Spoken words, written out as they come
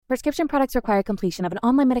Prescription products require completion of an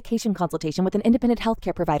online medication consultation with an independent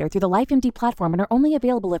healthcare provider through the LifeMD platform and are only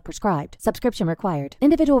available if prescribed. Subscription required.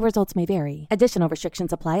 Individual results may vary. Additional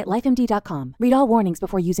restrictions apply at lifemd.com. Read all warnings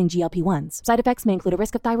before using GLP-1s. Side effects may include a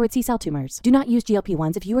risk of thyroid C-cell tumors. Do not use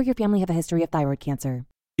GLP-1s if you or your family have a history of thyroid cancer.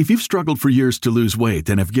 If you've struggled for years to lose weight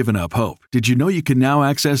and have given up hope, did you know you can now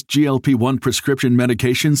access GLP-1 prescription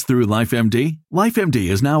medications through LifeMD? LifeMD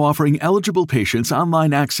is now offering eligible patients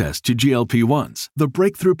online access to GLP-1s, the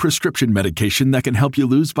breakthrough prescription medication that can help you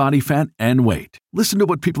lose body fat and weight. Listen to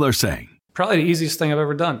what people are saying. Probably the easiest thing I've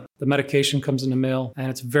ever done. The medication comes in the mail, and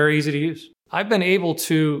it's very easy to use. I've been able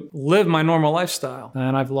to live my normal lifestyle,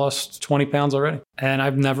 and I've lost 20 pounds already, and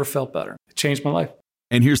I've never felt better. It changed my life.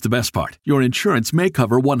 And here's the best part. Your insurance may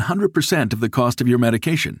cover 100% of the cost of your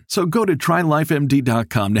medication. So go to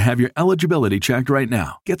TryLifeMD.com to have your eligibility checked right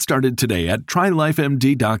now. Get started today at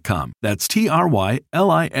TryLifeMD.com. That's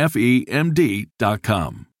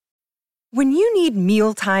TryLifeMD.com. When you need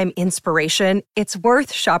mealtime inspiration, it's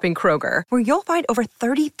worth shopping Kroger, where you'll find over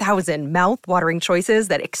 30,000 mouth-watering choices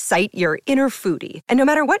that excite your inner foodie. And no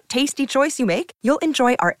matter what tasty choice you make, you'll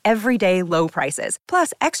enjoy our everyday low prices,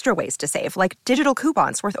 plus extra ways to save, like digital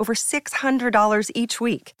coupons worth over $600 each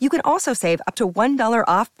week. You can also save up to $1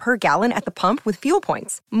 off per gallon at the pump with fuel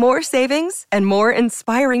points. More savings and more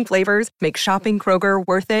inspiring flavors make shopping Kroger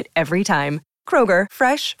worth it every time. Kroger,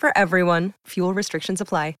 fresh for everyone. Fuel restrictions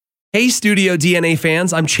apply. Hey, Studio DNA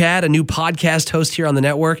fans, I'm Chad, a new podcast host here on the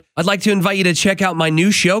network. I'd like to invite you to check out my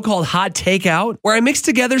new show called Hot Takeout, where I mix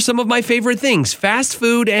together some of my favorite things, fast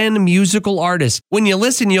food and musical artists. When you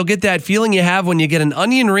listen, you'll get that feeling you have when you get an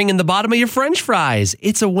onion ring in the bottom of your French fries.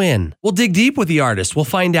 It's a win. We'll dig deep with the artists. We'll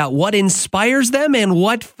find out what inspires them and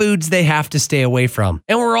what foods they have to stay away from.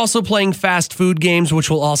 And we're also playing fast food games, which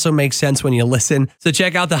will also make sense when you listen. So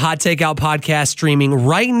check out the Hot Takeout podcast streaming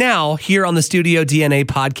right now here on the Studio DNA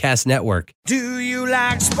podcast network. Do you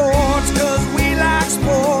like sports? Cause we like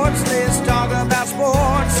sports. Let's talk about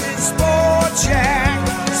sports. It's Sports Yak.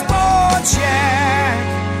 Sports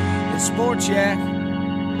Yak. It's Sports Yak.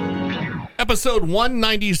 Episode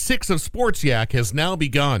 196 of Sports Yak has now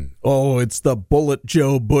begun. Oh, it's the Bullet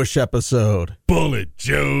Joe Bush episode. Bullet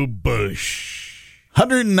Joe Bush.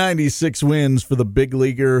 196 wins for the big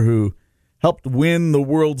leaguer who helped win the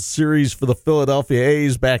World Series for the Philadelphia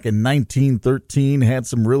A's back in 1913, had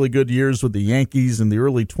some really good years with the Yankees in the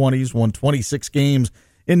early 20s, won 26 games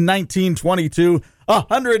in 1922,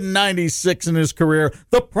 196 in his career.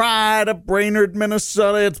 The pride of Brainerd,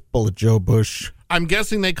 Minnesota, it's Bullet Joe Bush. I'm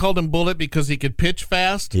guessing they called him Bullet because he could pitch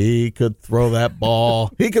fast? He could throw that ball.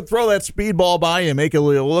 He could throw that speedball by you and make it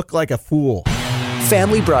look like a fool.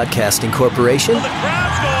 Family Broadcasting Corporation, Well, the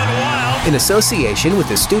crowd's going wild. in association with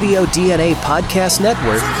the Studio DNA Podcast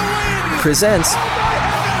Network, presents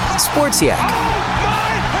Sports Yak.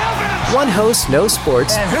 One host knows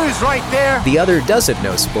sports, And who's right there? the other doesn't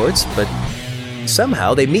know sports, but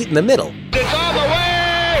somehow they meet in the middle. It's all the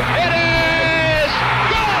way. It is.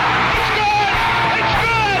 Good. It's good. It's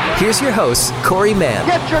good. Here's your hosts, Corey Mann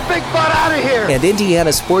Get your big butt out of here. and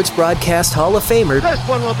Indiana Sports Broadcast Hall of Famer This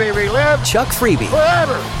one will be relived Chuck Freeby.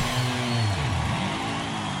 forever.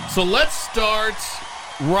 So let's start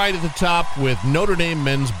right at the top with Notre Dame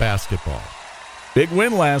men's basketball. Big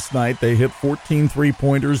win last night. They hit 14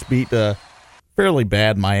 three-pointers, beat a fairly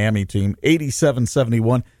bad Miami team,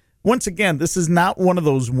 87-71. Once again, this is not one of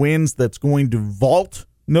those wins that's going to vault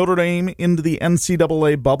Notre Dame into the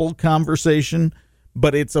NCAA bubble conversation,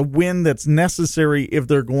 but it's a win that's necessary if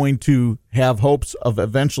they're going to have hopes of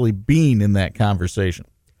eventually being in that conversation.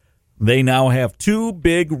 They now have two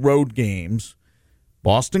big road games,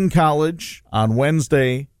 Boston College on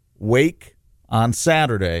Wednesday, Wake on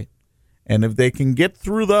Saturday. And if they can get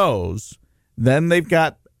through those, then they've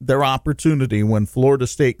got their opportunity when Florida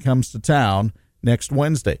State comes to town next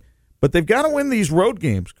Wednesday. But they've got to win these road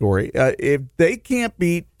games, Corey. If they can't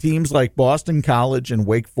beat teams like Boston College and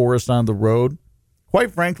Wake Forest on the road,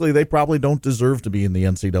 quite frankly, they probably don't deserve to be in the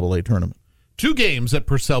NCAA tournament. Two games at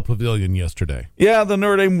Purcell Pavilion yesterday. Yeah, the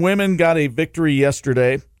Notre Dame women got a victory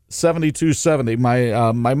yesterday, 72-70.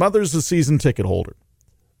 My mother's a season ticket holder.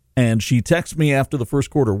 And she texted me after the first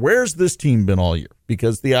quarter, where's this team been all year?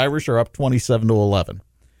 Because the Irish are up 27-11.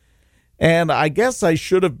 And I guess I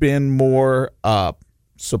should have been more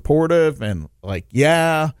supportive and like,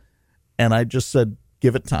 yeah. And I just said,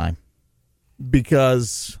 give it time.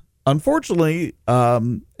 Because unfortunately,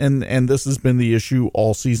 and this has been the issue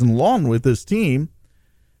all season long with this team,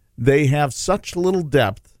 they have such little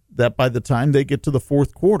depth that by the time they get to the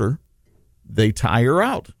fourth quarter, they tire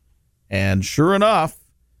out. And sure enough,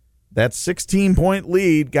 That 16-point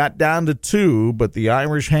lead got down to 2, but the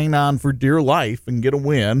Irish hang on for dear life and get a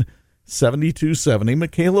win, 72-70.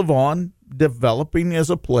 Michaela Vaughn developing as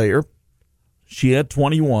a player. She had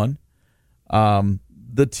 21.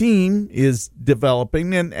 The team is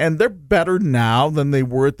developing, and they're better now than they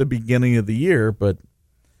were at the beginning of the year, but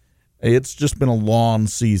it's just been a long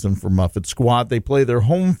season for Muffet Squad. They play their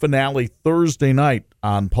home finale Thursday night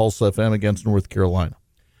on Pulse FM against North Carolina.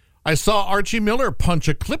 I saw Archie Miller punch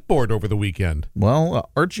a clipboard over the weekend.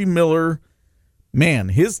 Well, Archie Miller, man,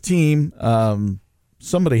 his team,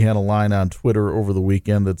 somebody had a line on Twitter over the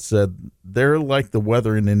weekend that said they're like the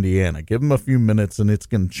weather in Indiana. Give them a few minutes and it's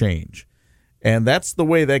going to change. And that's the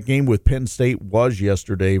way that game with Penn State was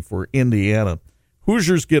yesterday for Indiana.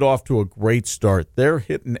 Hoosiers get off to a great start. They're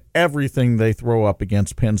hitting everything they throw up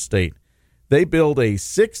against Penn State. They build a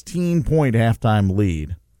 16-point halftime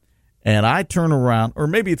lead. And I turn around, or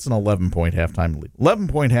maybe it's an 11-point halftime lead.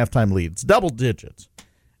 11-point halftime lead. It's double digits.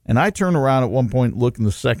 And I turn around at one point, look in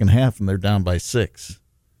the second half, and they're down by 6.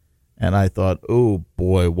 And I thought, oh,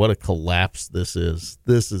 boy, what a collapse this is.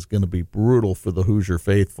 This is going to be brutal for the Hoosier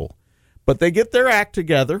faithful. But they get their act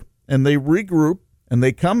together, and they regroup, and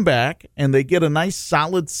they come back, and they get a nice,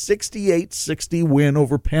 solid 68-60 win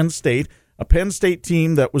over Penn State, a Penn State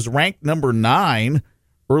team that was ranked number 9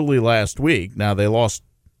 early last week. Now, they lost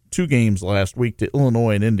 2 games last week to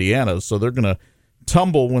Illinois and Indiana, so they're going to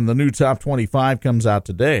tumble when the new top 25 comes out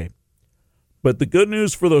today. But the good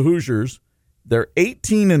news for the Hoosiers, they're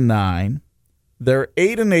 18-9. They're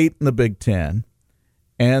 8-8 in the Big Ten.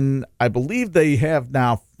 And I believe they have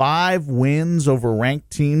now 5 wins over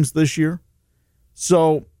ranked teams this year.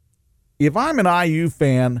 So if I'm an IU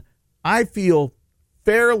fan, I feel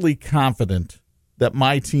fairly confident that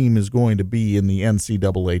my team is going to be in the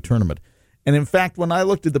NCAA tournament. And in fact, when I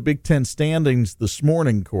looked at the Big Ten standings this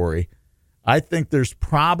morning, Corey, I think there's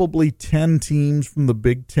probably 10 teams from the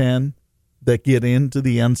Big Ten that get into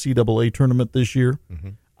the NCAA tournament this year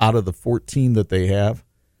out of the 14 that they have.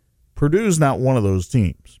 Purdue's not one of those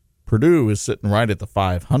teams. Purdue is sitting right at the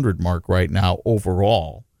 500 mark right now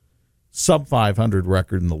overall. Sub-500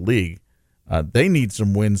 record in the league. They need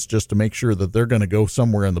some wins just to make sure that they're going to go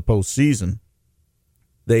somewhere in the postseason.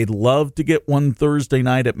 They'd love to get one Thursday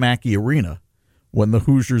night at Mackey Arena when the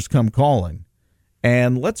Hoosiers come calling.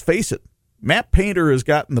 And let's face it, Matt Painter has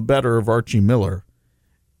gotten the better of Archie Miller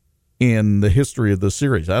in the history of the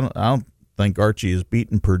series. I don't think Archie has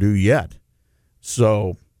beaten Purdue yet.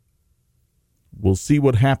 So we'll see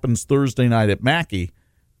what happens Thursday night at Mackey.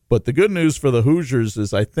 But the good news for the Hoosiers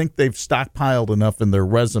is I think they've stockpiled enough in their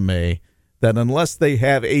resume that unless they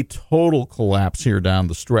have a total collapse here down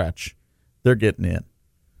the stretch, they're getting in.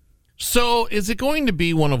 So is it going to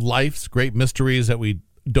be one of life's great mysteries that we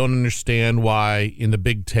don't understand why in the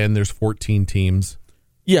Big Ten there's 14 teams?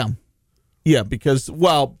 Yeah. Yeah, because,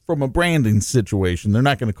 well, from a branding situation, they're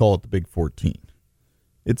not going to call it the Big 14.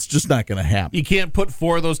 It's just not going to happen. You can't put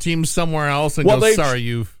 4 of those teams somewhere else and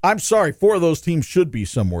I'm sorry, 4 of those teams should be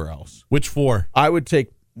somewhere else. Which 4? I would take,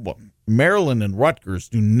 Maryland and Rutgers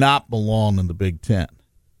do not belong in the Big Ten.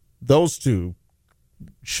 Those 2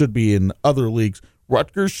 should be in other leagues.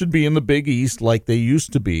 Rutgers should be in the Big East like they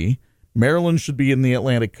used to be. Maryland should be in the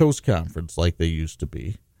Atlantic Coast Conference like they used to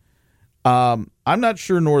be. I'm not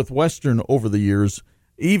sure Northwestern over the years,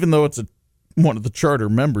 even though it's one of the charter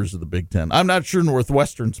members of the Big Ten, I'm not sure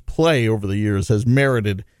Northwestern's play over the years has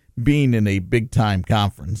merited being in a big-time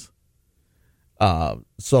conference.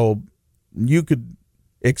 So you could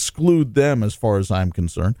exclude them as far as I'm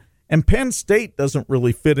concerned. And Penn State doesn't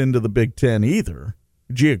really fit into the Big Ten either,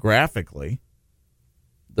 geographically.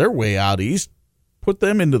 They're way out east. Put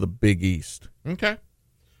them into the Big East. Okay.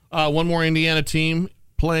 One more Indiana team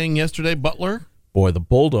playing yesterday, Butler. Boy, the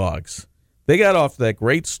Bulldogs. They got off to that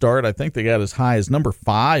great start. I think they got as high as number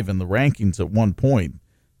 5 in the rankings at one point.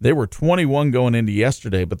 They were 21 going into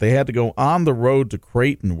yesterday, but they had to go on the road to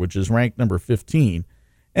Creighton, which is ranked number 15.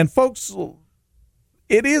 And, folks,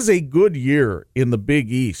 it is a good year in the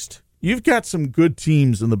Big East. You've got some good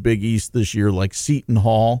teams in the Big East this year, like Seton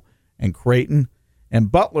Hall and Creighton.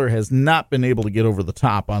 And Butler has not been able to get over the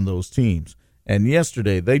top on those teams. And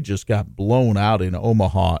yesterday, they just got blown out in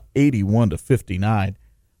Omaha, 81-59.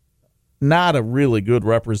 Not a really good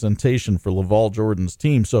representation for Laval Jordan's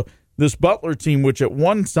team. So this Butler team, which at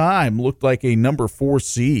one time looked like a number 4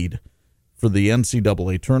 seed for the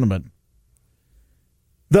NCAA tournament,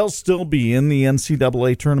 they'll still be in the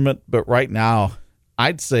NCAA tournament. But right now,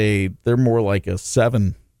 I'd say they're more like a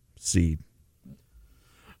 7 seed.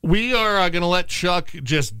 We are going to let Chuck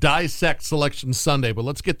just dissect Selection Sunday, but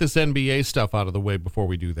let's get this NBA stuff out of the way before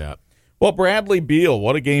we do that. Well, Bradley Beal,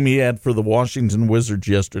 what a game he had for the Washington Wizards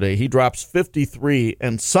yesterday. He drops 53,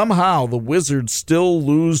 and somehow the Wizards still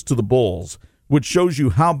lose to the Bulls, which shows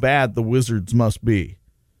you how bad the Wizards must be,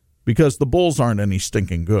 because the Bulls aren't any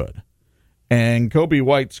stinking good. And Kobe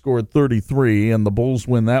White scored 33, and the Bulls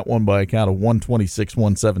win that one by a count of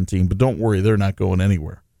 126-117. But don't worry, they're not going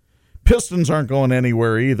anywhere. Pistons aren't going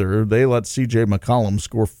anywhere either. They let C.J. McCollum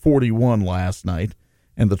score 41 last night,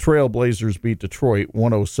 and the Trailblazers beat Detroit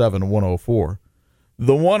 107-104.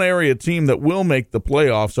 The one area team that will make the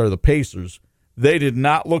playoffs are the Pacers. They did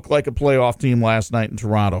not look like a playoff team last night in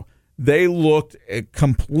Toronto. They looked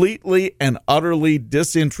completely and utterly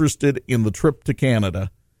disinterested in the trip to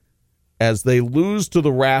Canada as they lose to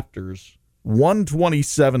the Raptors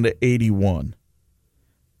 127-81.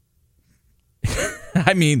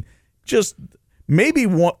 I mean, just maybe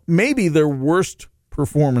their worst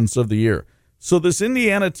performance of the year. So this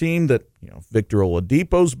Indiana team that, Victor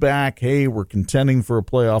Oladipo's back, hey, we're contending for a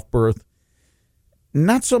playoff berth.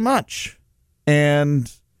 Not so much.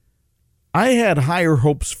 And I had higher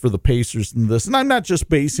hopes for the Pacers than this. And I'm not just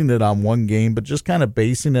basing it on one game, but just kind of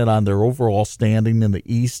basing it on their overall standing in the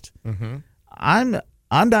East. Mm-hmm. I'm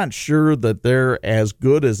not sure that they're as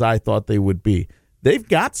good as I thought they would be. They've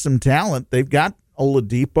got some talent. They've got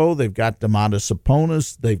Oladipo. They've got Domantas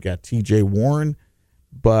Sabonis. They've got T.J. Warren.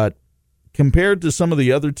 But compared to some of the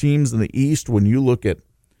other teams in the East, when you look at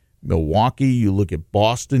Milwaukee, you look at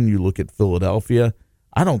Boston, you look at Philadelphia,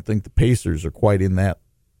 I don't think the Pacers are quite in that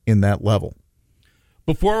level.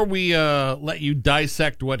 Before we let you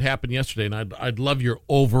dissect what happened yesterday, and I'd love your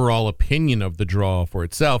overall opinion of the draw for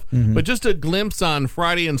itself, but just a glimpse on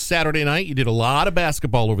Friday and Saturday night. You did a lot of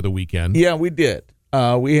basketball over the weekend. Yeah, we did.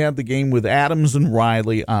 We had the game with Adams and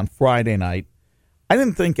Riley on Friday night. I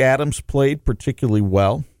didn't think Adams played particularly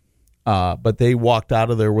well, but they walked out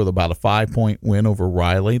of there with about a 5-point win over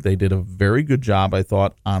Riley. They did a very good job, I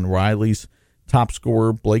thought, on Riley's top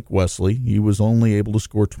scorer, Blake Wesley. He was only able to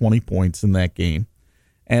score 20 points in that game.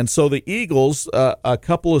 And so the Eagles, a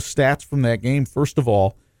couple of stats from that game. First of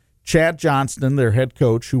all, Chad Johnston, their head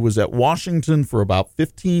coach, who was at Washington for about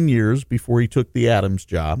 15 years before he took the Adams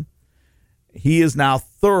job, he is now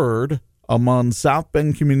third among South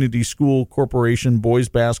Bend Community School Corporation boys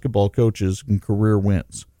basketball coaches in career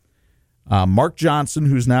wins. Mark Johnson,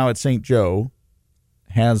 who's now at St. Joe,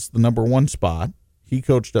 has the number one spot. He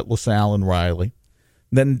coached at LaSalle and Riley.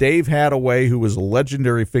 Then Dave Hadaway, who was a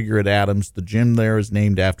legendary figure at Adams. The gym there is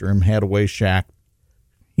named after him, Hadaway Shack.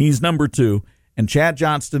 He's number two. And Chad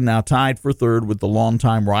Johnston now tied for third with the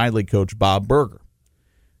longtime Riley coach, Bob Berger.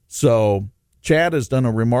 So Chad has done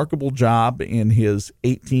a remarkable job in his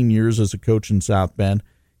 18 years as a coach in South Bend.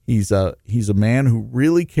 He's a man who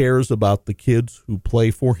really cares about the kids who play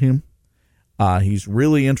for him. He's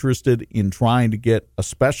really interested in trying to get,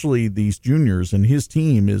 especially these juniors, and his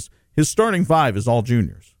team is, his starting five is all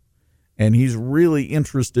juniors. And he's really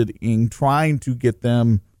interested in trying to get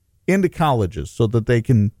them into colleges so that they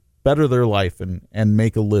can better their life and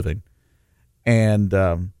make a living. And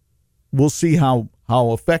we'll see how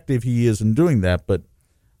effective he is in doing that. But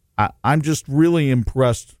I'm just really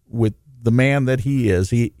impressed with the man that he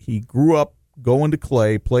is. He grew up going to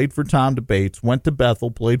Clay, played for Tom DeBates, went to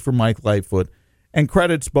Bethel, played for Mike Lightfoot, and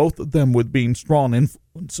credits both of them with being strong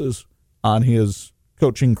influences on his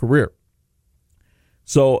coaching career.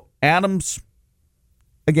 So Adams,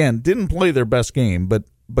 again, didn't play their best game, but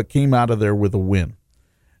came out of there with a win.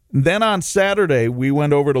 Then on Saturday, we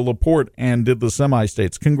went over to LaPorte and did the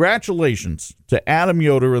semi-states. Congratulations to Adam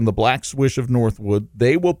Yoder and the Black Swish of Northwood.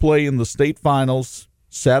 They will play in the state finals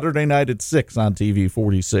Saturday night at 6 on TV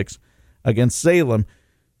 46 against Salem.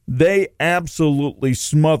 They absolutely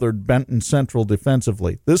smothered Benton Central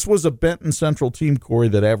defensively. This was a Benton Central team, Corey,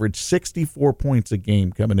 that averaged 64 points a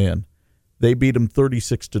game coming in. They beat them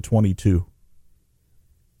 36-22.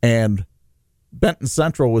 And Benton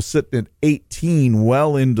Central was sitting at 18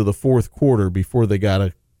 well into the fourth quarter before they got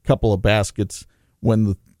a couple of baskets when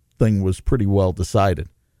the thing was pretty well decided.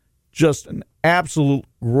 Just an absolute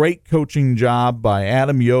great coaching job by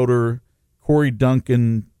Adam Yoder, Corey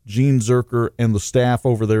Duncan, Gene Zerker, and the staff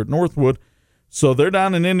over there at Northwood. So they're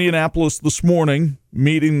down in Indianapolis this morning,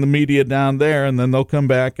 meeting the media down there, and then they'll come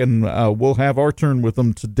back and we'll have our turn with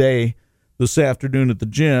them today, this afternoon at the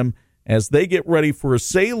gym, as they get ready for a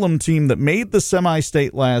Salem team that made the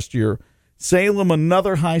semi-state last year. Salem,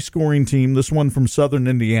 another high-scoring team, this one from southern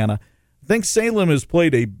Indiana. I think Salem has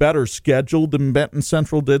played a better schedule than Benton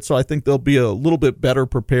Central did, so I think they'll be a little bit better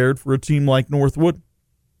prepared for a team like Northwood.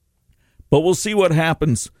 But we'll see what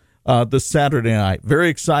happens this Saturday night. Very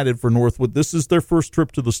excited for Northwood. This is their first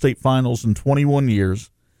trip to the state finals in 21 years.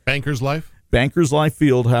 Bankers Life? Bankers Life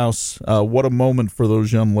Fieldhouse, what a moment for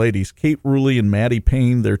those young ladies. Kate Ruley and Maddie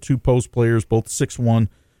Payne, they're two post players, both 6'1",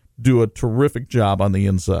 do a terrific job on the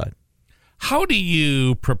inside. How do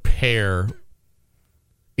you prepare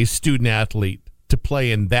a student athlete to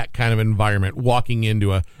play in that kind of environment, walking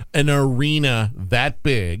into an arena that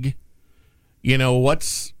big? You know,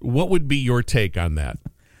 what would be your take on that?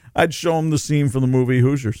 I'd show them the scene from the movie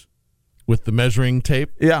Hoosiers. With the measuring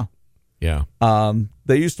tape? Yeah. Yeah.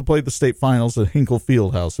 They used to play the state finals at Hinkle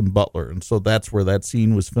Fieldhouse in Butler, and so that's where that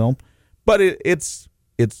scene was filmed. But it's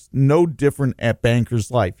no different at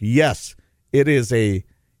Bankers Life. Yes, it is a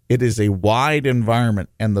wide environment,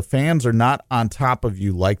 and the fans are not on top of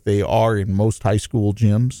you like they are in most high school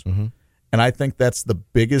gyms. Mm-hmm. And I think that's the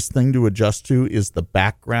biggest thing to adjust to is the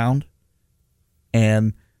background.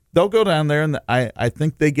 And they'll go down there, and I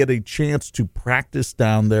think they get a chance to practice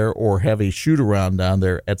down there or have a shoot-around down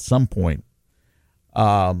there at some point.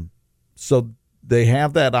 So they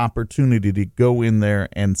have that opportunity to go in there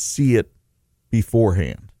and see it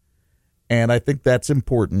beforehand. And I think that's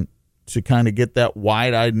important to kind of get that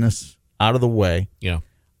wide-eyedness out of the way. Yeah.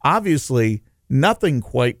 Obviously, nothing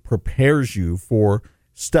quite prepares you for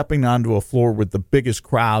stepping onto a floor with the biggest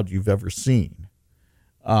crowd you've ever seen.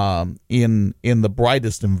 In the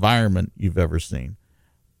brightest environment you've ever seen.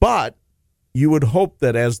 But you would hope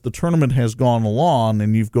that as the tournament has gone along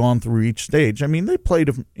and you've gone through each stage, I mean, they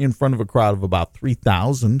played in front of a crowd of about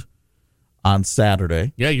 3,000 on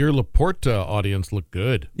Saturday. Yeah, your LaPorte audience looked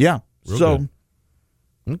good. Yeah. Real so good.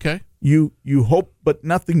 Okay. You hope, but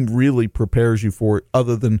nothing really prepares you for it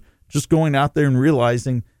other than just going out there and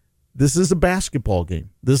realizing this is a basketball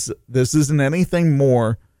game. This isn't anything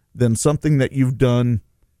more than something that you've done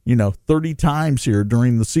 30 times here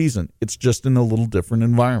during the season. It's just in a little different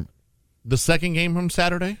environment. The second game from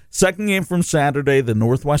Saturday? Second game from Saturday, the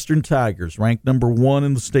Northwestern Tigers, ranked number 1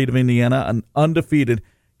 in the state of Indiana, and undefeated,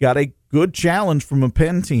 got a good challenge from a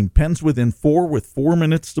Penn team. Penn's within 4 with 4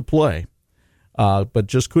 minutes to play, but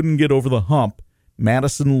just couldn't get over the hump.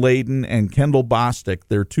 Madison Layden and Kendall Bostic,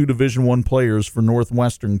 their 2 Division I players for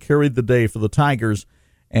Northwestern, carried the day for the Tigers,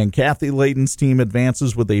 and Kathy Layden's team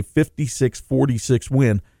advances with a 56-46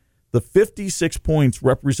 win. The 56 points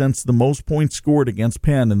represents the most points scored against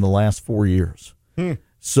Penn in the last 4 years.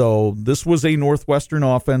 So this was a Northwestern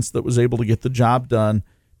offense that was able to get the job done.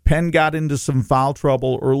 Penn got into some foul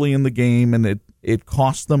trouble early in the game, and it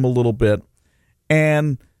cost them a little bit.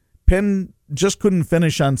 And Penn just couldn't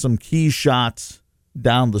finish on some key shots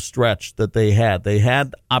down the stretch that they had. They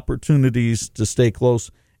had opportunities to stay close,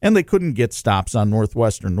 and they couldn't get stops on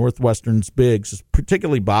Northwestern. Northwestern's bigs,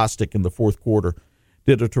 particularly Bostic in the fourth quarter,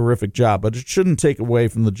 did a terrific job. But it shouldn't take away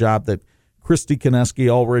from the job that Christy Koneski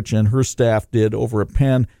Ulrich and her staff did over at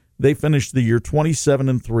Penn. They finished the year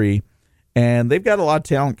 27-3, and they've got a lot of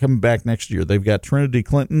talent coming back next year. They've got Trinity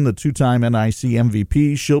Clinton, the 2-time NIC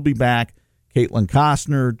MVP. She'll be back. Caitlin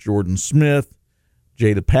Costner, Jordan Smith,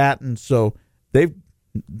 Jada Patton. So they've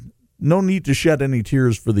no need to shed any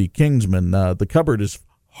tears for the Kingsmen. The cupboard is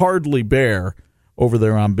hardly bare over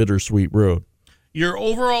there on Bittersweet Road. Your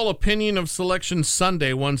overall opinion of Selection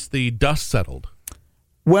Sunday once the dust settled?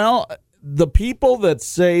 Well, the people that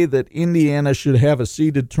say that Indiana should have a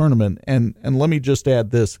seeded tournament, and let me just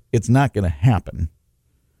add this, it's not going to happen.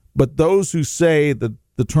 But those who say that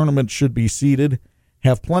the tournament should be seeded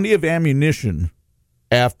have plenty of ammunition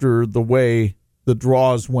after the way the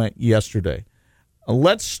draws went yesterday.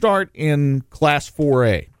 Let's start in Class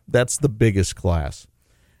 4A. That's the biggest class.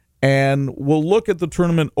 And we'll look at the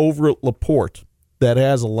tournament over at LaPorte that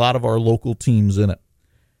has a lot of our local teams in it.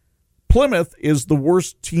 Plymouth is the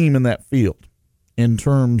worst team in that field in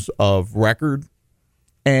terms of record.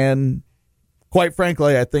 And quite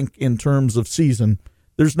frankly, I think in terms of season,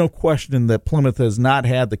 there's no question that Plymouth has not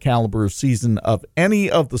had the caliber of season of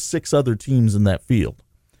any of the 6 other teams in that field.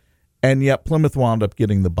 And yet Plymouth wound up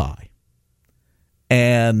getting the bye.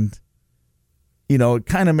 And, you know, it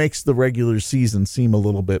kind of makes the regular season seem a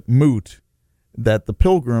little bit moot that the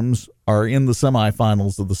Pilgrims are in the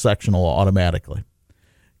semifinals of the sectional automatically.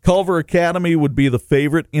 Culver Academy would be the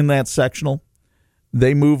favorite in that sectional.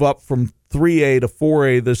 They move up from 3A to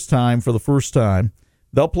 4A this time for the first time.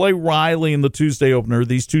 They'll play Riley in the Tuesday opener.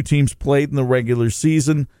 These two teams played in the regular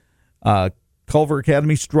season. Culver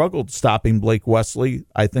Academy struggled stopping Blake Wesley.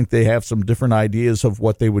 I think they have some different ideas of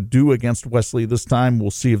what they would do against Wesley this time.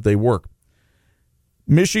 We'll see if they work.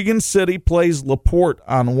 Michigan City plays LaPorte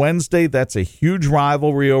on Wednesday. That's a huge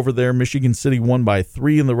rivalry over there. Michigan City won by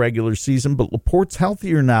 3 in the regular season, but LaPorte's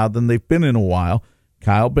healthier now than they've been in a while.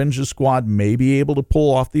 Kyle Benja's squad may be able to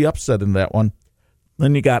pull off the upset in that one.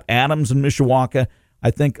 Then you got Adams and Mishawaka I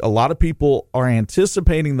think a lot of people are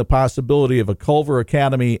anticipating the possibility of a Culver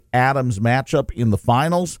Academy-Adams matchup in the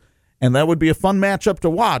finals, and that would be a fun matchup to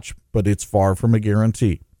watch, but it's far from a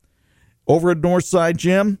guarantee. Over at Northside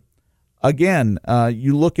Gym, again,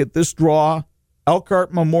 you look at this draw,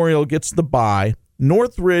 Elkhart Memorial gets the bye.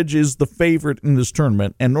 Northridge is the favorite in this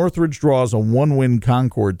tournament, and Northridge draws a 1-win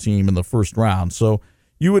Concord team in the first round. So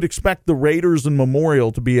you would expect the Raiders and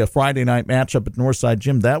Memorial to be a Friday night matchup at Northside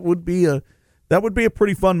Gym. That would be a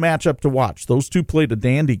pretty fun matchup to watch. Those two played a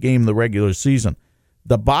dandy game in the regular season.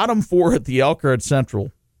 The bottom four at the Elkhart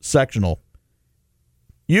Central sectional,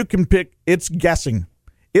 you can pick. It's guessing.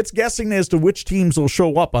 It's guessing as to which teams will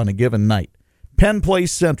show up on a given night. Penn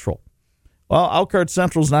plays Central. Well, Elkhart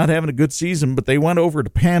Central's not having a good season, but they went over to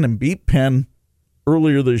Penn and beat Penn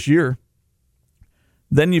earlier this year.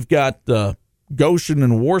 Then you've got Goshen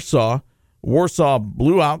and Warsaw. Warsaw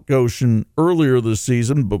blew out Goshen earlier this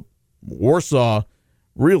season, but Warsaw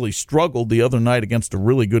really struggled the other night against a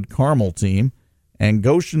really good Carmel team, and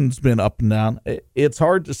Goshen's been up and down. It's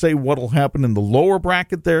hard to say what will happen in the lower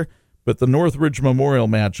bracket there, but the Northridge Memorial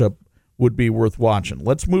matchup would be worth watching.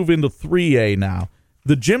 Let's move into 3A now.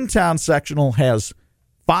 The Jimtown sectional has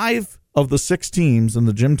 5 of the 6 teams in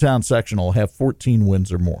the Jimtown sectional have 14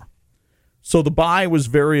 wins or more. So the bye was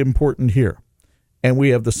very important here. And we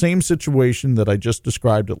have the same situation that I just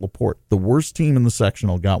described at LaPorte. The worst team in the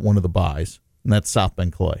sectional got one of the byes, and that's South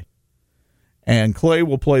Bend Clay. And Clay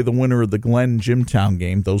will play the winner of the Glenn-Jimtown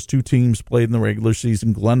game. Those two teams played in the regular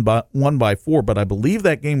season. Glenn won by 4, but I believe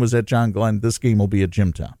that game was at John Glenn. This game will be at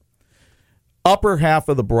Jimtown. Upper half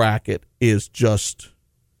of the bracket is just,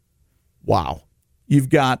 wow. You've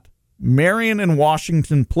got Marion and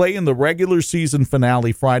Washington play in the regular season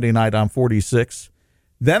finale Friday night on 46.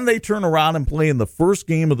 Then they turn around and play in the first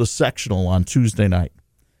game of the sectional on Tuesday night.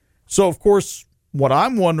 So, of course, what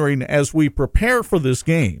I'm wondering as we prepare for this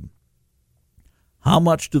game, how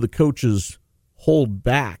much do the coaches hold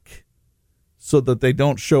back so that they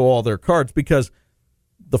don't show all their cards? Because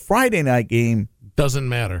the Friday night game doesn't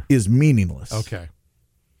matter, is meaningless. Okay.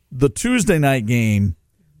 The Tuesday night game,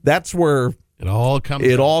 that's where it all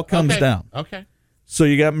comes down. Okay. So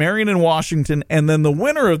you got Marion and Washington, and then the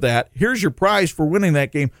winner of that, here's your prize for winning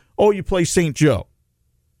that game. Oh, you play St. Joe,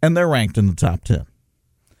 and they're ranked in the top 10.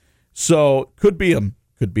 So could be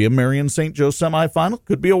a Marion St. Joe semifinal,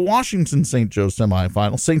 could be a Washington St. Joe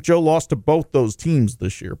semifinal. St. Joe lost to both those teams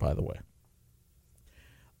this year, by the way.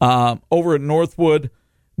 Over at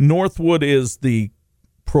Northwood is the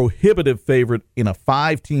prohibitive favorite in a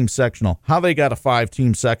 5-team sectional. How they got a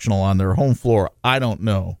 5-team sectional on their home floor, I don't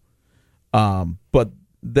know. But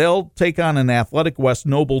they'll take on an Athletic West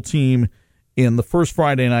Noble team in the first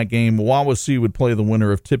Friday night game. Wawasee would play the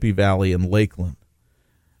winner of Tippy Valley and Lakeland.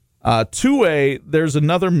 2A, there's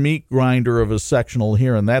another meat grinder of a sectional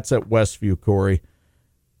here, and that's at Westview, Corey.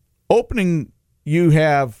 Opening, you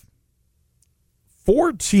have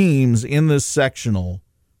 4 teams in this sectional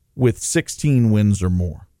with 16 wins or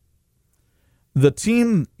more. The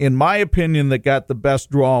team, in my opinion, that got the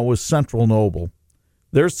best draw was Central Noble.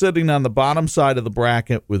 They're sitting on the bottom side of the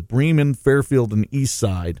bracket with Bremen, Fairfield, and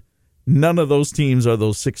Eastside. None of those teams are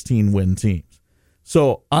those 16-win teams.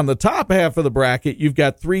 So on the top half of the bracket, you've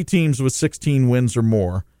got 3 teams with 16 wins or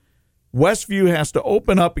more. Westview has to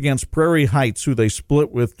open up against Prairie Heights, who they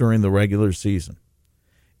split with during the regular season.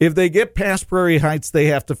 If they get past Prairie Heights, they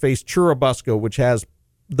have to face Churubusco, which has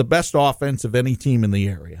the best offense of any team in the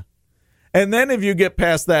area. And then if you get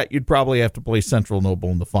past that, you'd probably have to play Central Noble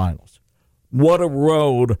in the finals. What a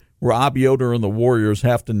road Rob Yoder and the Warriors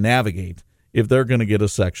have to navigate if they're going to get a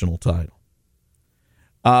sectional title.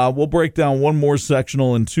 We'll break down one more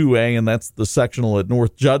sectional in 2A, and that's the sectional at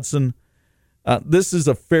North Judson. This is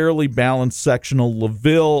a fairly balanced sectional.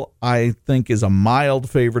 LaVille, I think, is a mild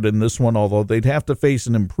favorite in this one, although they'd have to face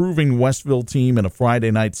an improving Westville team in a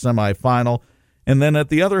Friday night semifinal. And then at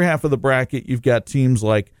the other half of the bracket, you've got teams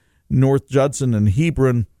like North Judson and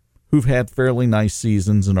Hebron, who've had fairly nice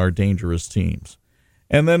seasons and are dangerous teams.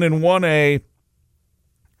 And then in 1A,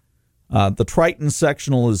 the Triton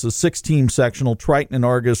sectional is a 6-team sectional. Triton and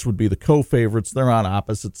Argus would be the co-favorites. They're on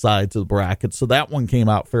opposite sides of the bracket, so that one came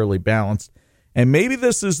out fairly balanced. And maybe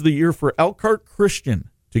this is the year for Elkhart Christian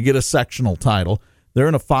to get a sectional title. They're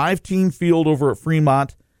in a 5-team field over at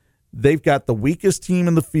Fremont. They've got the weakest team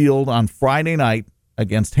in the field on Friday night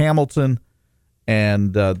against Hamilton,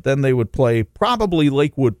 and then they would play probably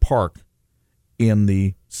Lakewood Park in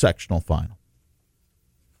the sectional final.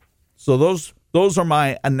 So those are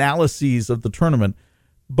my analyses of the tournament.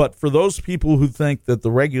 But for those people who think that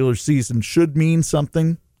the regular season should mean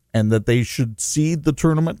something and that they should seed the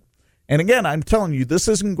tournament, and again, I'm telling you, this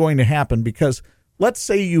isn't going to happen because let's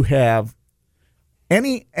say you have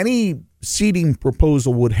any seating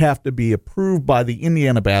proposal would have to be approved by the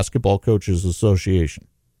Indiana Basketball Coaches Association.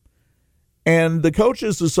 And the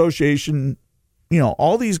Coaches Association,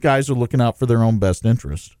 all these guys are looking out for their own best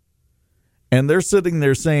interest. And they're sitting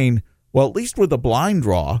there saying, well, at least with a blind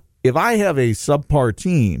draw, if I have a subpar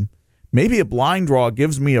team, maybe a blind draw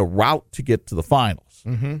gives me a route to get to the finals.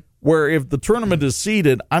 Mm-hmm. Where if the tournament is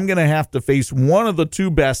seeded, I'm going to have to face one of the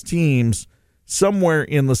two best teams somewhere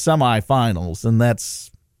in the semifinals, and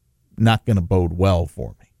that's not going to bode well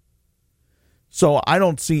for me. So I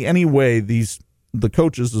don't see any way the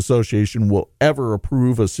Coaches Association will ever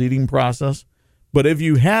approve a seeding process. But if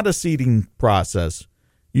you had a seeding process,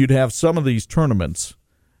 you'd have some of these tournaments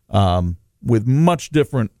with much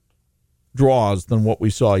different draws than what we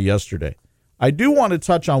saw yesterday. I do want to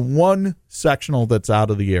touch on one sectional that's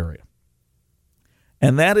out of the area,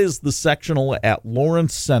 and that is the sectional at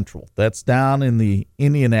Lawrence Central. That's down in the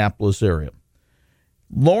Indianapolis area.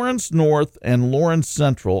 Lawrence North and Lawrence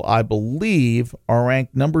Central, I believe, are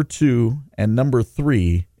ranked number 2 and number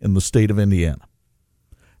 3 in the state of Indiana.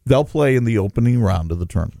 They'll play in the opening round of the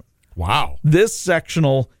tournament. Wow. This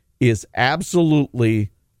sectional is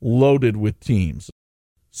absolutely loaded with teams.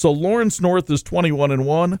 So Lawrence North is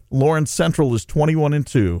 21-1. Lawrence Central is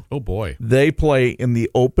 21-2. Oh, boy. They play in the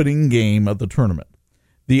opening game of the tournament.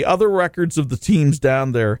 The other records of the teams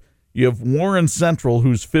down there, you have Warren Central,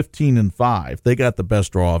 who's 15-5. They got the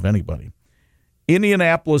best draw of anybody.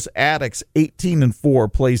 Indianapolis Attucks,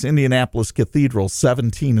 18-4, plays Indianapolis Cathedral,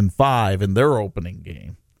 17-5 in their opening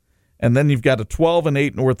game. And then you've got a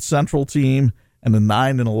 12-8 North Central team and a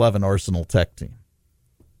 9-11 Arsenal Tech team.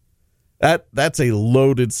 That's a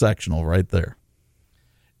loaded sectional right there.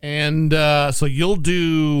 And so you'll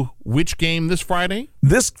do which game this Friday?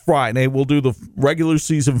 This Friday, we'll do the regular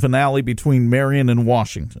season finale between Marion and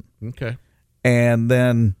Washington. Okay.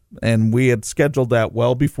 And we had scheduled that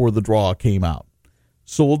well before the draw came out.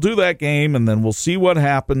 So we'll do that game, and then we'll see what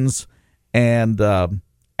happens. And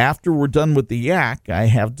after we're done with the Yak, I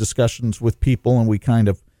have discussions with people, and we kind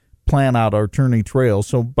of plan out our tourney trail.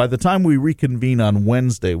 So by the time we reconvene on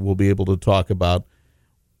Wednesday, we'll be able to talk about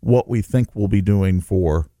what we think we'll be doing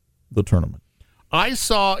for the tournament. I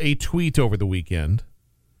saw a tweet over the weekend.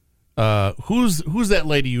 Who's that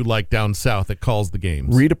lady you like down south that calls the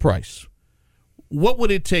games? Rita Price. What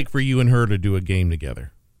would it take for you and her to do a game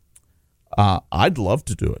together? I'd love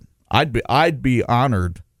to do it. I'd be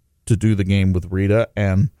honored to do the game with Rita.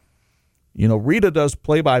 And Rita does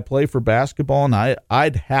play-by-play for basketball, and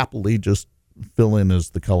I'd happily just fill in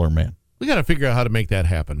as the color man. We got to figure out how to make that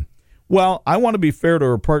happen. Well, I want to be fair to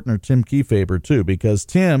her partner, Tim Kiefaber, too, because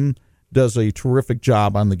Tim does a terrific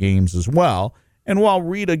job on the games as well. And while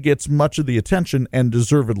Rita gets much of the attention, and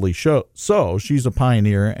deservedly so, she's a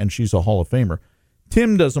pioneer and she's a Hall of Famer,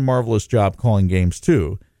 Tim does a marvelous job calling games,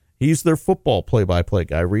 too. He's their football play-by-play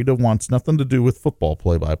guy. Rita wants nothing to do with football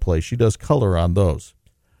play-by-play. She does color on those.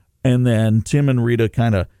 And then Tim and Rita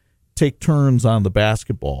kind of take turns on the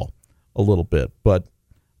basketball a little bit. But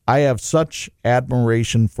I have such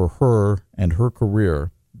admiration for her and her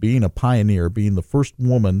career, being a pioneer, being the first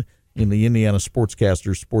woman in the Indiana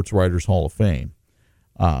Sportscasters, Sports Writers Hall of Fame.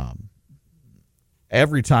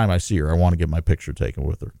 Every time I see her, I want to get my picture taken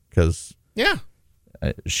with her because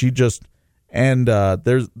she just – and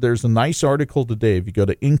there's a nice article today. If you go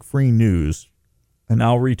to Ink Free News, and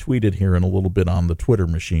I'll retweet it here in a little bit on the Twitter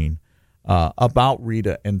machine, about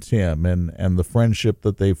Rita and Tim and the friendship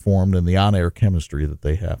that they formed and the on-air chemistry that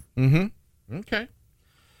they have. Mm-hmm. Okay.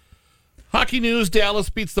 Hockey news, Dallas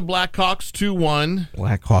beats the Blackhawks 2-1.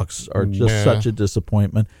 Blackhawks are just such a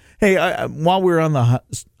disappointment. Hey, while we're on the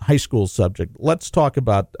high school subject, let's talk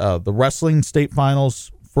about the wrestling state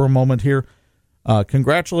finals for a moment here.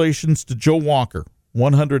 Congratulations to Joe Walker,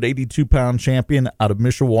 182-pound champion out of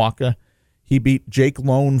Mishawaka. He beat Jake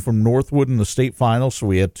Lone from Northwood in the state finals, so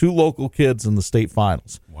we had two local kids in the state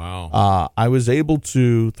finals. Wow. I was able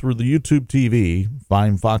to, through the YouTube TV,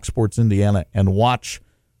 find Fox Sports Indiana and watch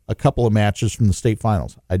a couple of matches from the state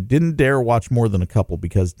finals. I didn't dare watch more than a couple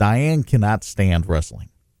because Diane cannot stand wrestling.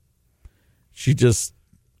 She just...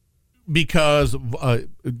 Because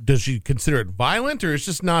does she consider it violent, or it's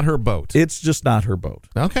just not her boat? It's just not her boat.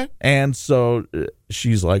 Okay. And so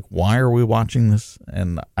she's like, why are we watching this?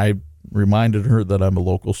 And I reminded her that I'm a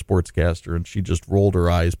local sportscaster, and she just rolled her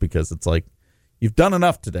eyes because it's like, you've done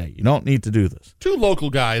enough today. You don't need to do this. Two local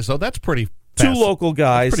guys, though. That's pretty fast. Two local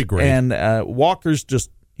guys. That's pretty great. And Walker's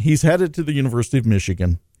he's headed to the University of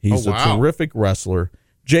Michigan. He's a terrific wrestler.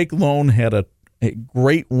 Jake Lone had a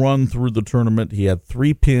great run through the tournament. He had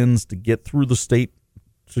 3 pins to get through the state,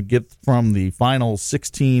 to get from the final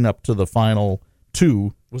 16 up to the final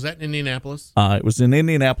 2. Was that in Indianapolis? It was in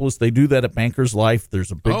Indianapolis. They do that at Bankers Life.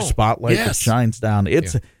 There's a big spotlight that shines down.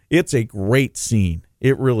 It's a great scene.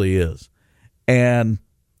 It really is. And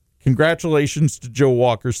congratulations to Joe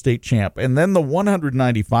Walker, state champ. And then the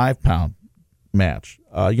 195-pound match.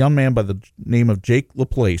 A young man by the name of Jake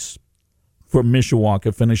Laplace from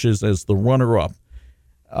Mishawaka finishes as the runner-up.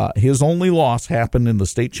 His only loss happened in the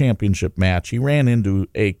state championship match. He ran into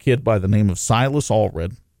a kid by the name of Silas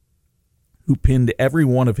Allred, who pinned every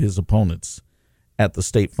one of his opponents at the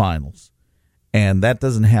state finals. And that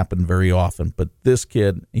doesn't happen very often. But this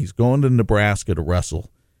kid, he's going to Nebraska to wrestle.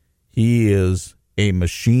 He is a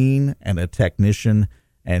machine and a technician,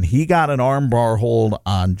 and he got an armbar hold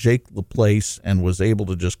on Jake Laplace and was able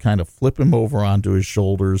to just kind of flip him over onto his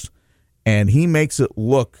shoulders. And he makes it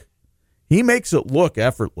look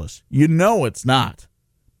effortless. You know it's not.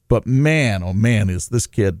 But man, oh man, is this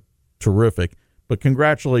kid terrific. But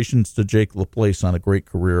congratulations to Jake Laplace on a great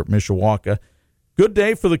career at Mishawaka. Good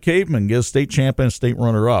day for the Caveman. Gets state champion and state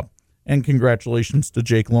runner-up. And congratulations to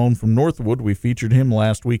Jake Lone from Northwood. We featured him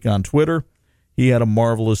last week on Twitter. He had a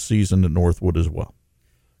marvelous season at Northwood as well.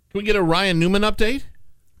 Can we get a Ryan Newman update?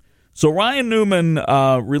 So Ryan Newman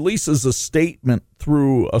releases a statement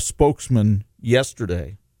through a spokesman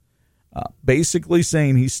yesterday, basically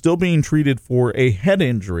saying he's still being treated for a head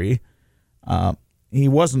injury. He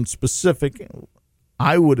wasn't specific.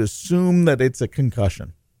 I would assume that it's a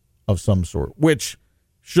concussion of some sort, which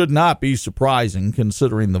should not be surprising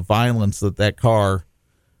considering the violence that car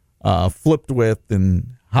flipped with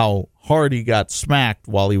and how hard he got smacked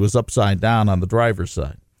while he was upside down on the driver's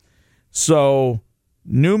side. So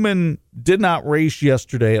Newman did not race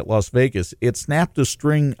yesterday at Las Vegas. It snapped a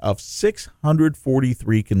string of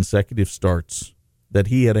 643 consecutive starts that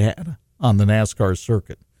he had on the NASCAR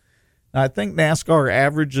circuit. Now, I think NASCAR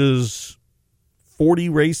averages 40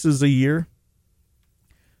 races a year.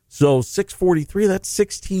 So 643, that's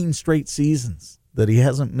 16 straight seasons that he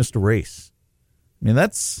hasn't missed a race. I mean,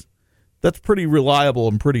 that's pretty reliable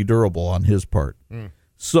and pretty durable on his part.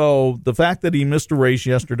 So the fact that he missed a race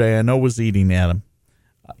yesterday, I know was eating at him.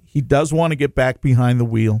 He does want to get back behind the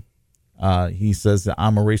wheel. He says,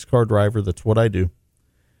 I'm a race car driver. That's what I do.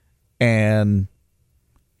 And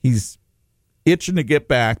he's itching to get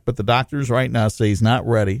back, but the doctors right now say he's not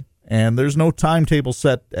ready. And there's no timetable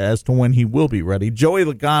set as to when he will be ready. Joey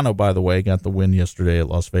Logano, by the way, got the win yesterday at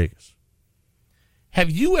Las Vegas.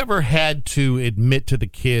 Have you ever had to admit to the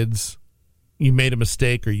kids you made a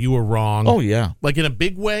mistake or you were wrong? Oh, yeah. Like in a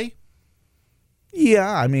big way? Yeah,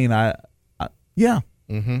 I mean, yeah.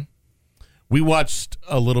 Mm-hmm. We watched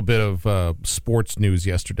a little bit of sports news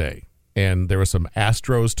yesterday, and there was some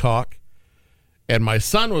Astros talk, and my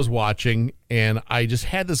son was watching, and I just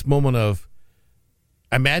had this moment of,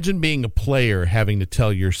 imagine being a player having to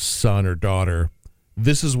tell your son or daughter,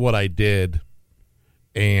 this is what I did,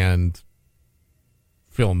 and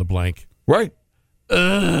fill in the blank. Right.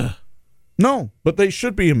 Ugh. No, but they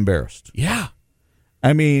should be embarrassed. Yeah.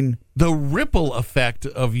 I mean, the ripple effect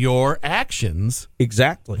of your actions.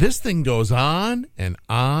 Exactly. This thing goes on and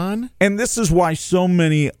on. And this is why so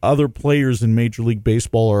many other players in Major League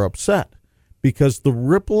Baseball are upset, because the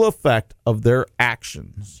ripple effect of their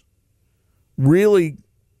actions really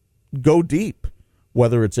go deep.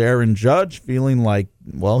 Whether it's Aaron Judge feeling like,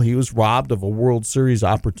 well, he was robbed of a World Series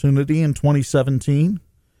opportunity in 2017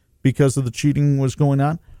 because of the cheating was going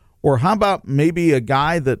on. Or how about maybe a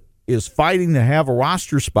guy that is fighting to have a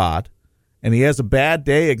roster spot and he has a bad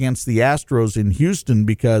day against the Astros in Houston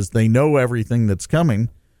because they know everything that's coming,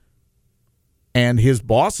 and his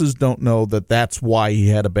bosses don't know that that's why he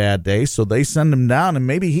had a bad day, so they send him down, and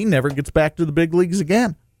maybe he never gets back to the big leagues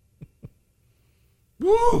again.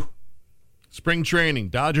 Woo! Spring training.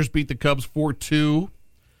 Dodgers beat the Cubs 4-2.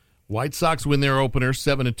 White Sox win their opener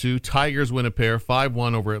 7-2. Tigers win a pair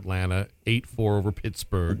 5-1 over Atlanta, 8-4 over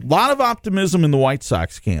Pittsburgh. A lot of optimism in the White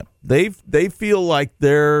Sox camp. They feel like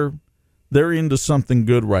they're into something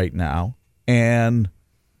good right now, and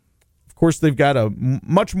of course they've got a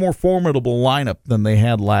much more formidable lineup than they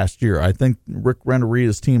had last year. I think Rick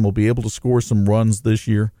Renteria's team will be able to score some runs this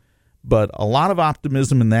year, but a lot of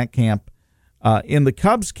optimism in that camp. In the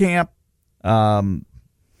Cubs camp, part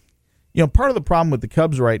of the problem with the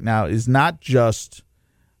Cubs right now is not just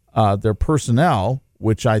their personnel,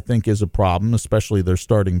 which I think is a problem, especially their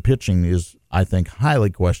starting pitching is, I think,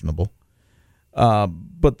 highly questionable.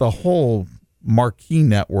 But the whole marquee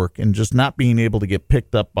network and just not being able to get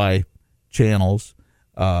picked up by channels.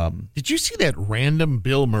 Did you see that random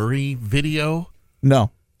Bill Murray video?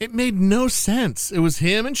 No. It made no sense. It was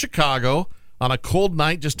him in Chicago on a cold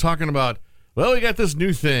night just talking about, well, we got this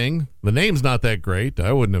new thing. The name's not that great.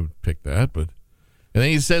 I wouldn't have picked that, but And then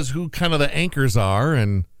he says who kind of the anchors are,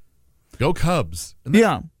 and go Cubs. And then,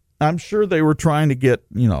 Yeah, I'm sure they were trying to get,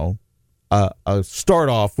 a start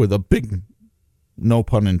off with a big, no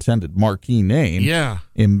pun intended, marquee name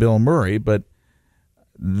in Bill Murray, but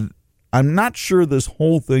I'm not sure this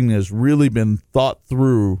whole thing has really been thought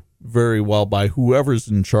through very well by whoever's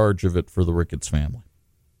in charge of it for the Ricketts family.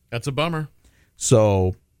 That's a bummer.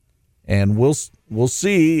 So, and we'll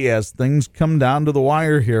see as things come down to the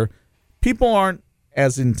wire here. People aren't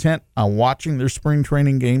as intent on watching their spring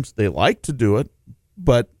training games. They like to do it,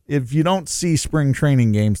 but if you don't see spring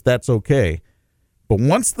training games, that's okay. But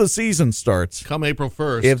once the season starts, come April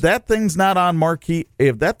 1st, if that thing's not on marquee,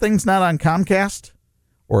 if that thing's not on Comcast,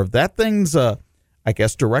 or if that thing's, I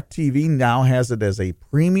guess DirecTV now has it as a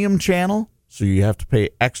premium channel, so you have to pay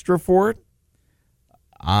extra for it,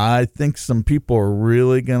 I think some people are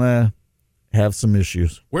really going to have some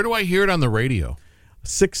issues. Where do I hear it on the radio?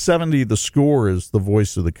 670 The Score is the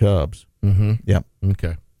voice of the Cubs. Mm-hmm. Yep.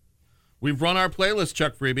 Okay. We've run our playlist,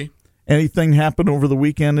 Chuck Freebie. Anything happen over the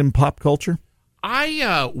weekend in pop culture?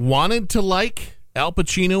 I wanted to like Al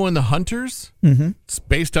Pacino and the Hunters. Mm-hmm. It's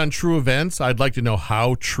based on true events. I'd like to know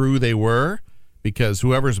how true they were, because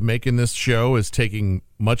whoever's making this show is taking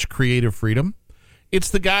much creative freedom. It's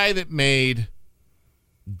the guy that made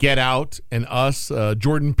Get Out and Us,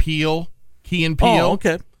 Jordan Peele, Key and Peele. Oh,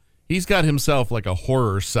 okay. He's got himself like a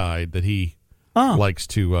horror side that he likes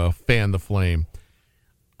to fan the flame.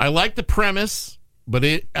 I like the premise, but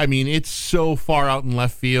it's so far out in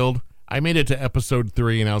left field. I made it to episode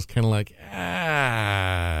 3, and I was kind of like,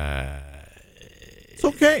 It's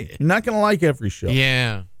okay. You're not going to like every show.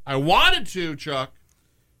 Yeah. I wanted to, Chuck.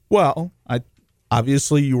 Well,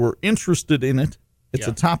 obviously you were interested in it. It's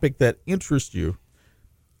a topic that interests you.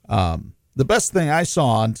 The best thing I saw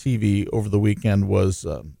on TV over the weekend was,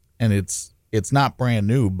 and it's not brand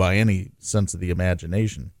new by any sense of the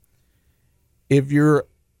imagination. If you're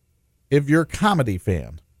a comedy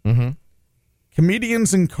fan, mm-hmm.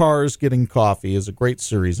 Comedians in Cars Getting Coffee is a great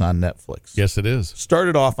series on Netflix. Yes, it is.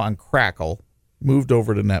 Started off on Crackle, moved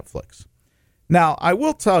over to Netflix. Now, I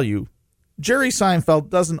will tell you, Jerry Seinfeld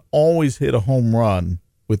doesn't always hit a home run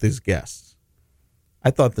with his guests. I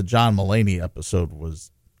thought the John Mulaney episode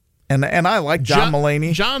was, and I like John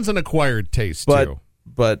Mulaney. John's an acquired taste, too.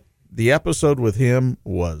 But the episode with him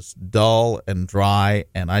was dull and dry,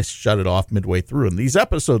 and I shut it off midway through. And these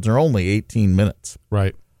episodes are only 18 minutes.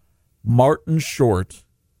 Right. Martin Short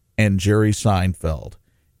and Jerry Seinfeld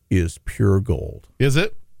is pure gold. Is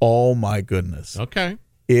it? Oh, my goodness. Okay.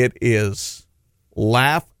 It is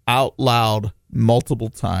laugh out loud multiple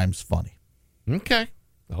times funny. Okay.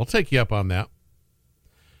 I'll take you up on that.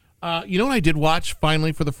 You know what I did watch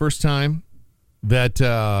finally for the first time that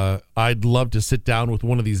I'd love to sit down with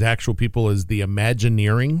one of these actual people is the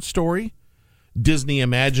Imagineering story. Disney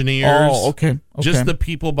Imagineers. Oh, okay. Just the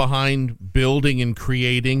people behind building and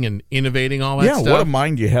creating and innovating all that stuff. Yeah, what a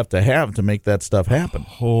mind you have to make that stuff happen.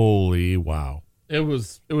 Holy wow. It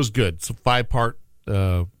was good. It's a 5-part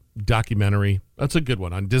documentary. That's a good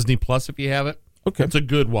one on Disney Plus if you have it. Okay. It's a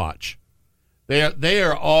good watch. They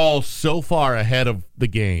are all so far ahead of the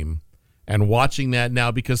game, and watching that now,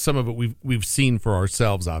 because some of it we've seen for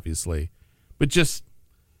ourselves, obviously. But just,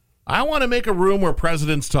 I want to make a room where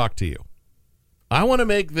presidents talk to you. I want to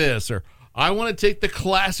make this, or I want to take the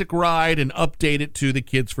classic ride and update it to the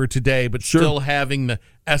kids for today, but still having the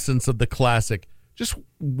essence of the classic. Just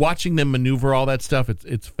watching them maneuver all that stuff,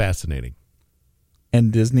 it's fascinating.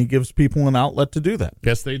 And Disney gives people an outlet to do that.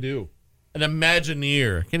 Yes, they do. An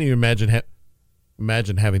Imagineer. I can't even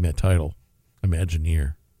imagine having that title.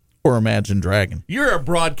 Imagineer. Or Imagine Dragon. You're a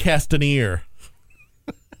broadcastineer.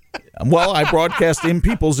 Well, I broadcast in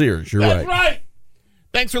people's ears. You're That's right. right.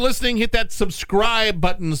 Thanks for listening. Hit that subscribe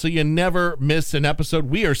button so you never miss an episode.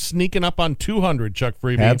 We are sneaking up on 200, Chuck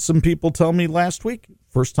Freebie. Had some people tell me last week,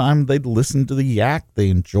 first time they'd listened to the Yak, they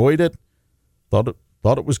enjoyed it, thought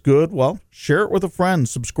it was good. Well, share it with a friend.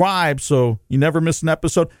 Subscribe so you never miss an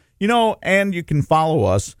episode. And you can follow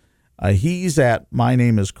us. He's at My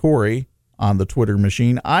Name is Corey on the Twitter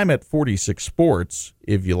machine. I'm at 46 Sports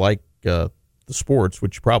if you like the sports,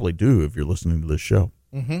 which you probably do if you're listening to this show.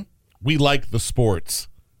 Mm-hmm. We like the sports.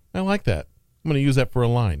 I like that. I'm going to use that for a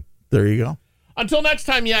line. There you go. Until next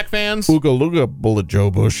time, Yak fans. Ooga looga, Bullet Joe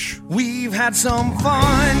Bush. We've had some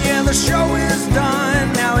fun, yeah, the show is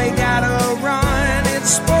done. Now we gotta run. It's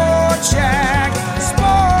Sports Shack,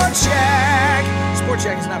 Sports Shack. Sports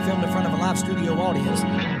Shack is not filmed in front of a live studio audience.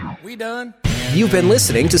 We done? You've been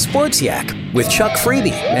listening to Sports Yak with Chuck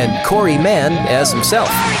Freebie and Corey Mann as himself.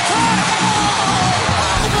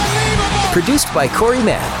 Produced by Corey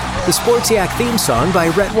Mann. The Sports Yak theme song by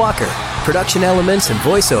Rhett Walker. Production elements and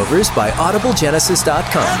voiceovers by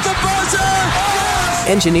audiblegenesis.com.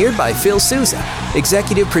 Engineered by Phil Sousa.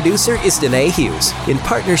 Executive producer is Danae Hughes, in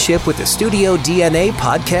partnership with the Studio DNA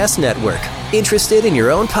Podcast Network. Interested in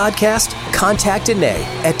your own podcast? Contact Danae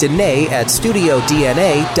at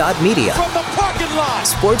studiodna.media. From the parking lot.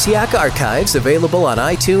 Sports Yak archives available on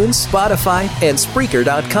iTunes, Spotify, and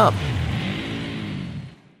Spreaker.com.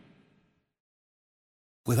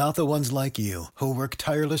 Without the ones like you, who work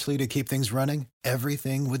tirelessly to keep things running,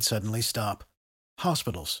 everything would suddenly stop.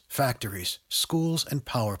 Hospitals, factories, schools, and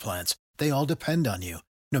power plants, they all depend on you.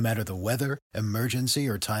 No matter the weather, emergency,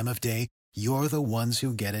 or time of day, you're the ones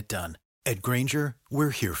who get it done. At Grainger,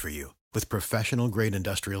 we're here for you with professional-grade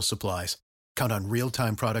industrial supplies. Count on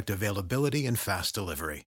real-time product availability and fast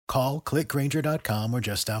delivery. Call, click Grainger.com, or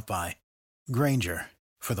just stop by. Grainger,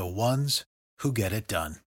 for the ones who get it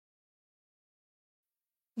done.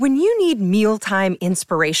 When you need mealtime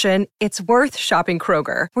inspiration, it's worth shopping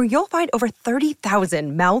Kroger, where you'll find over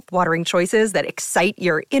 30,000 mouth-watering choices that excite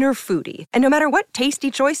your inner foodie. And no matter what tasty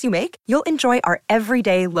choice you make, you'll enjoy our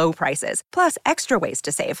everyday low prices, plus extra ways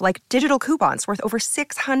to save, like digital coupons worth over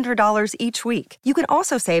 $600 each week. You can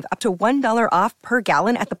also save up to $1 off per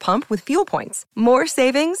gallon at the pump with fuel points. More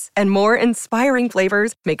savings and more inspiring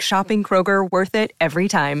flavors make shopping Kroger worth it every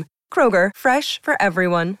time. Kroger, fresh for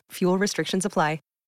everyone. Fuel restrictions apply.